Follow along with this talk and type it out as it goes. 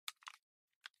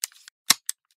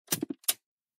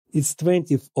It's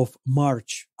 20th of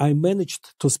March. I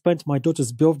managed to spend my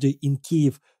daughter's birthday in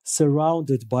Kyiv,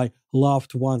 surrounded by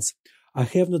loved ones. I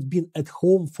have not been at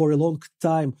home for a long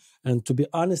time, and to be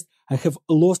honest, I have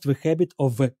lost the habit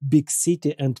of a big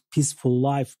city and peaceful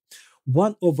life.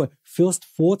 One of the first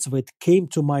thoughts that came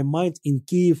to my mind in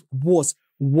Kyiv was,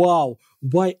 wow,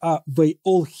 why are they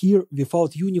all here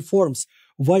without uniforms?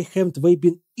 Why haven't they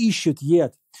been issued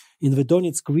yet? In the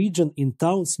Donetsk region, in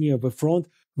towns near the front,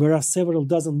 there are several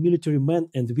dozen military men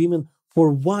and women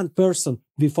for one person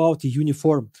without a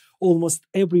uniform. Almost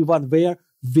everyone there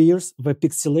wears the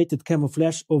pixelated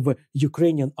camouflage of the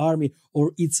Ukrainian army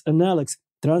or its analogs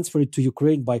transferred to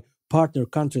Ukraine by partner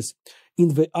countries. In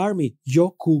the army,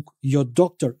 your cook, your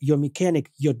doctor, your mechanic,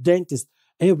 your dentist,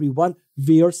 everyone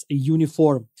wears a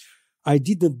uniform. I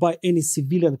didn't buy any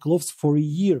civilian clothes for a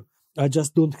year. I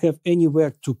just don't have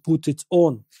anywhere to put it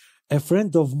on. A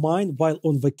friend of mine, while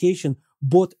on vacation,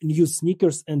 bought new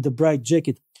sneakers and a bright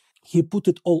jacket. He put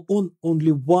it all on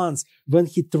only once when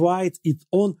he tried it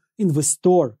on in the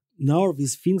store. Now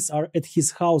these things are at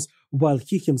his house while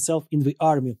he himself in the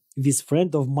army. This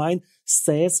friend of mine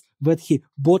says that he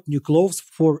bought new clothes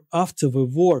for after the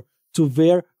war to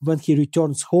wear when he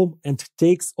returns home and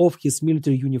takes off his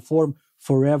military uniform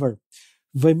forever.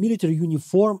 The military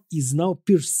uniform is now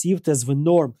perceived as the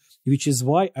norm, which is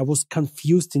why I was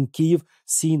confused in Kyiv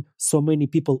seeing so many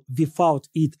people without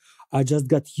it. I just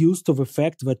got used to the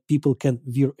fact that people can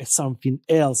wear something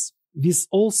else. This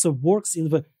also works in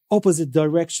the opposite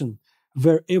direction.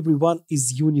 Where everyone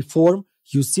is uniform,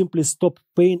 you simply stop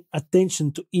paying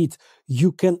attention to it.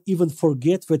 You can even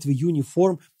forget that the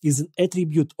uniform is an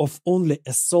attribute of only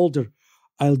a soldier.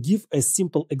 I'll give a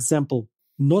simple example.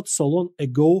 Not so long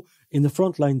ago, in a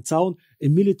frontline town, a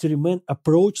military man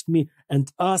approached me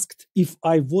and asked if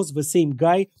I was the same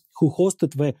guy who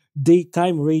hosted the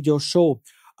daytime radio show.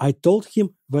 I told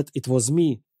him that it was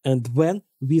me. And when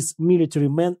this military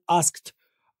man asked,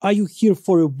 "Are you here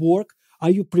for work? Are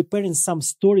you preparing some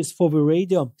stories for the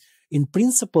radio?" In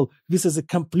principle, this is a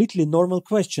completely normal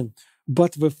question.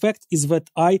 But the fact is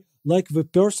that I, like the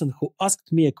person who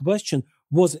asked me a question,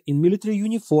 was in military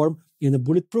uniform, in a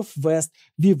bulletproof vest,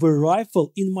 with a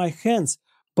rifle in my hands.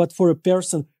 But for a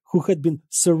person who had been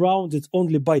surrounded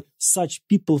only by such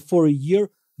people for a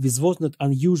year, this was not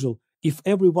unusual. If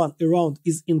everyone around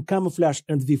is in camouflage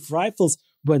and with rifles,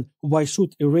 then why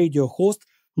should a radio host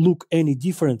look any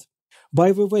different?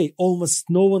 By the way, almost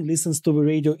no one listens to the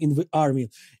radio in the army.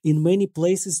 In many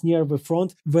places near the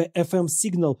front, the FM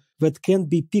signal that can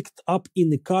be picked up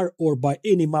in a car or by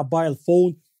any mobile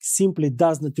phone simply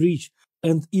does not reach.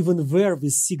 And even where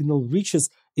this signal reaches,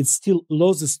 it still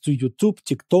loses to YouTube,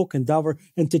 TikTok, and other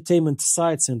entertainment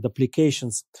sites and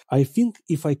applications. I think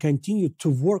if I continued to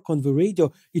work on the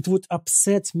radio, it would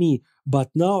upset me. But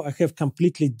now I have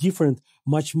completely different,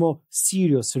 much more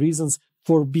serious reasons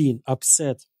for being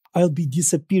upset. I'll be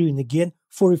disappearing again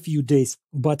for a few days,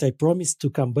 but I promise to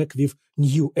come back with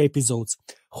new episodes,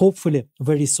 hopefully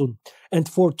very soon. And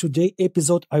for today's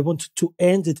episode, I want to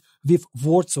end it with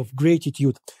words of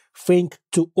gratitude. Thank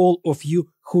to all of you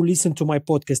who listen to my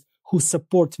podcast, who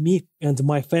support me and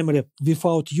my family.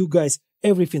 Without you guys,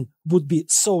 everything would be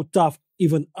so tough,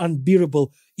 even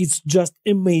unbearable. It's just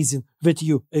amazing that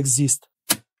you exist.